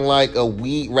sounding like a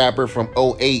weed rapper from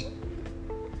 08.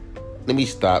 Let me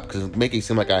stop, because it's making it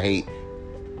seem like I hate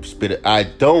Spitta. I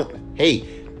don't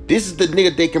hate. This is the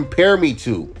nigga they compare me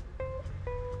to.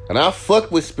 And I fuck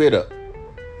with Spitta.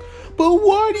 But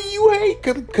why do you hate?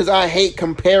 Because I hate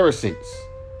comparisons.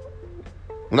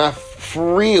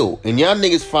 For real. And y'all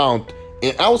niggas found,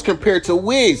 and I was compared to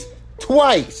Wiz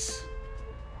twice.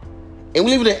 And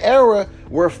we live in an era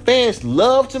where fans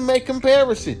love to make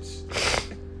comparisons.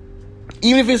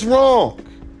 Even if it's wrong.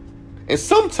 And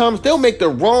sometimes they'll make the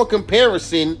wrong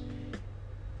comparison.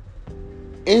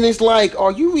 And it's like,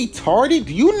 are you retarded?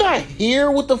 Do you not hear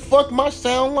what the fuck my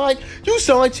sound like? You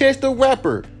sound like Chance the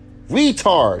Rapper.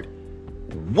 Retard.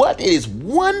 What is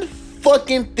one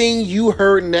fucking thing you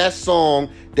heard in that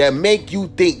song that make you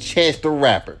think Chance the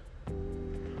Rapper?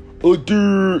 Oh,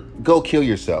 dude. Go kill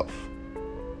yourself.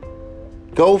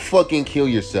 Go fucking kill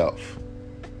yourself.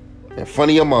 In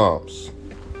front of your moms.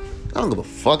 I don't give a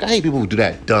fuck. I hate people who do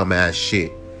that dumbass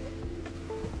shit.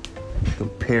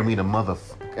 Compare me to motherfucker.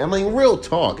 I mean, real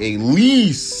talk. At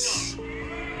least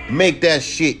make that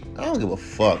shit. I don't give a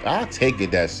fuck. I'll take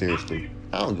it that seriously.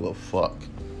 I don't give a fuck.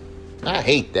 I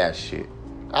hate that shit.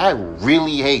 I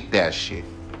really hate that shit.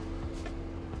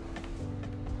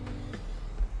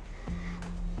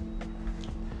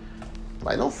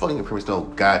 Like, don't fucking compare me to no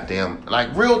goddamn.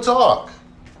 Like, real talk.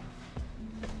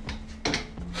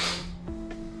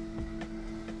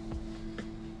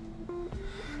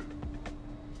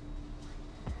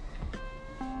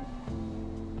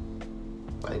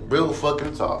 Like, real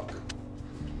fucking talk.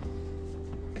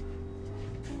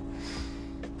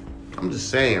 I'm just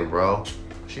saying, bro.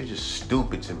 Shit's just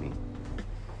stupid to me.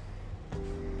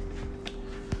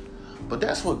 But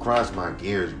that's what grinds my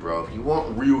gears, bro. If you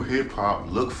want real hip hop,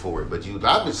 look for it. But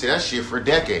I've been saying that shit for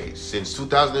decades, since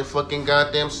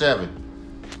 2007.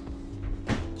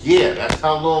 Yeah, that's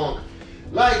how long.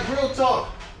 Like, real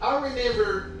talk. I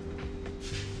remember,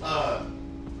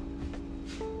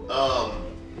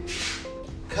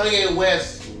 Kanye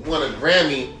West won a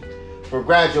Grammy for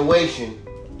graduation.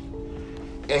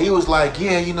 And he was like,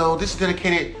 yeah, you know, this is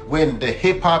dedicated when the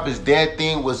hip hop is dead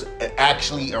thing was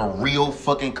actually a real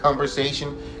fucking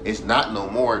conversation. It's not no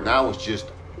more. Now it's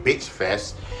just bitch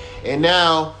fest. And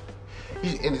now,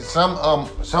 and some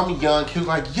young kid was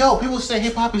like, yo, people say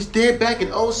hip hop is dead back in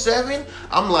 2007.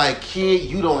 I'm like, kid,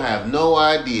 you don't have no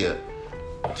idea.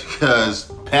 Because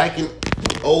back in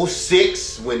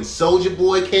 2006, when Soulja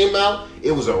Boy came out,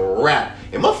 it was a rap.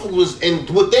 And motherfuckers was, and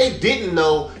what they didn't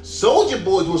know, Soulja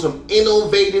Boy was some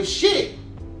innovative shit.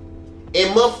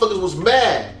 And motherfuckers was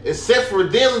mad, except for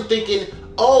them thinking,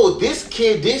 oh, this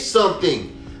kid did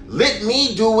something. Let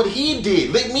me do what he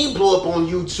did. Let me blow up on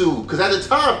YouTube. Because at the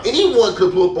time, anyone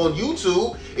could blow up on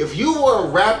YouTube. If you were a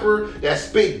rapper that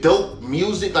spit dope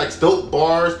music, like dope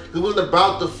bars, it wasn't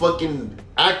about the fucking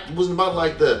act, it wasn't about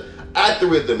like the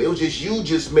algorithm. It was just you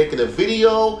just making a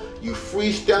video, you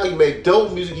freestyle, you make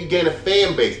dope music, you gain a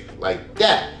fan base. Like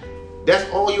that. That's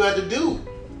all you had to do.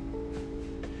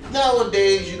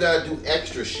 Nowadays, you gotta do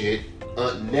extra shit,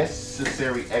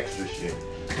 unnecessary extra shit.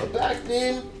 But back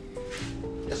then,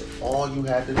 that's all you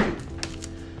had to do.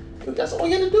 That's all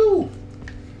you had to do.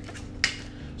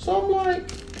 So I'm like,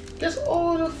 that's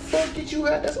all the fuck that you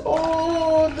had. That's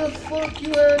all the fuck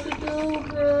you had to do,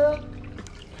 bro.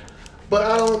 But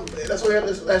I don't. That's all you had.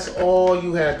 That's all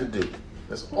you had to do.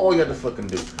 That's all you had to fucking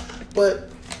do. But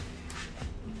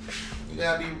you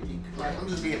gotta be like, I'm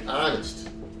just being honest.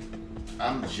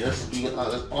 I'm just being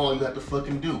honest. That's all you have to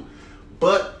fucking do.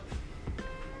 But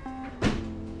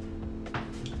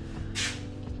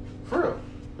for real,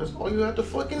 that's all you have to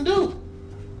fucking do.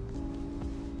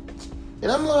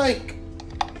 And I'm like,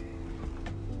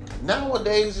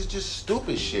 nowadays it's just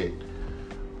stupid shit.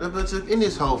 But to end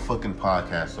this whole fucking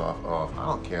podcast off, I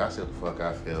don't care. I say what the fuck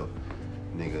I feel.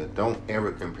 Nigga, don't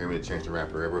ever compare me to Chance the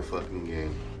Rapper ever fucking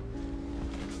again.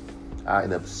 I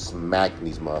end up smacking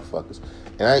these motherfuckers.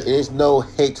 And it's no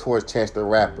hate towards Chance the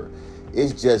Rapper.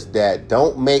 It's just that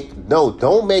don't make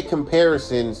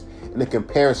comparisons, and the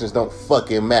comparisons don't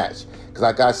fucking match. Because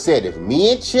like I said, if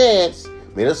me and Chance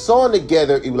made a song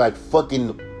together, it would be like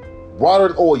fucking water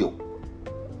and oil.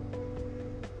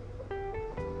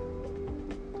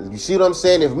 You see what I'm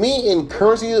saying? If me and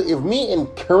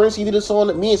Currency did a song,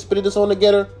 me and Spitty did a song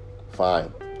together,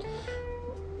 fine.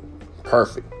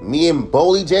 Perfect. Me and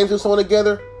Boley James did a song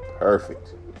together,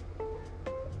 perfect.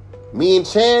 Me and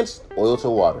Chance, oil to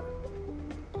water.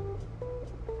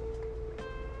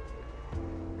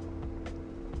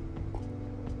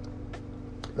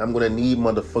 And I'm gonna need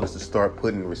motherfuckers to start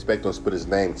putting respect on Spitter's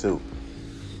name too.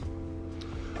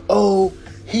 Oh,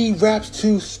 he raps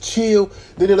too chill.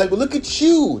 Then they're like, well, look at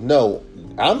you. No,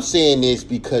 I'm saying this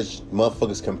because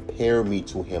motherfuckers compare me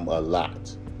to him a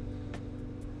lot.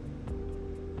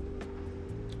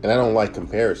 And I don't like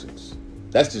comparisons.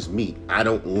 That's just me. I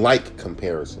don't like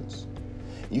comparisons.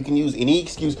 You can use any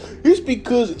excuse. It's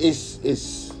because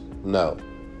it's no.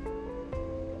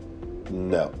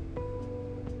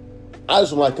 I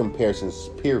just don't like comparisons,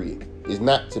 period. It's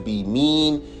not to be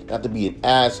mean, not to be an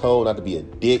asshole, not to be a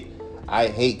dick. I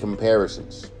hate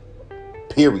comparisons,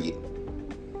 period.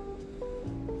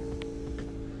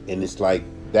 And it's like,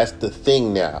 that's the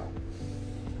thing now.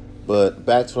 But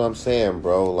back to what I'm saying,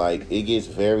 bro. Like, it gets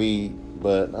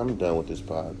but I'm done with this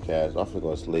podcast. I'm finna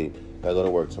go to sleep. Gotta go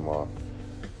to work tomorrow.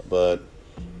 But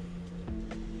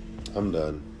I'm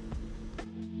done.